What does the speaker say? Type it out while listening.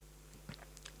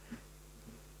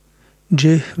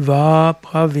Jihva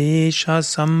pravesha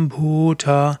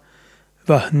sambhuta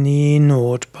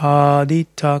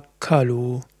vahninotpadita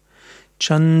khalu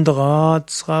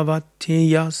chandrat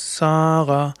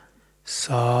sravatiyasara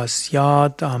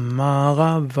sasyat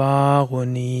amara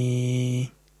varuni.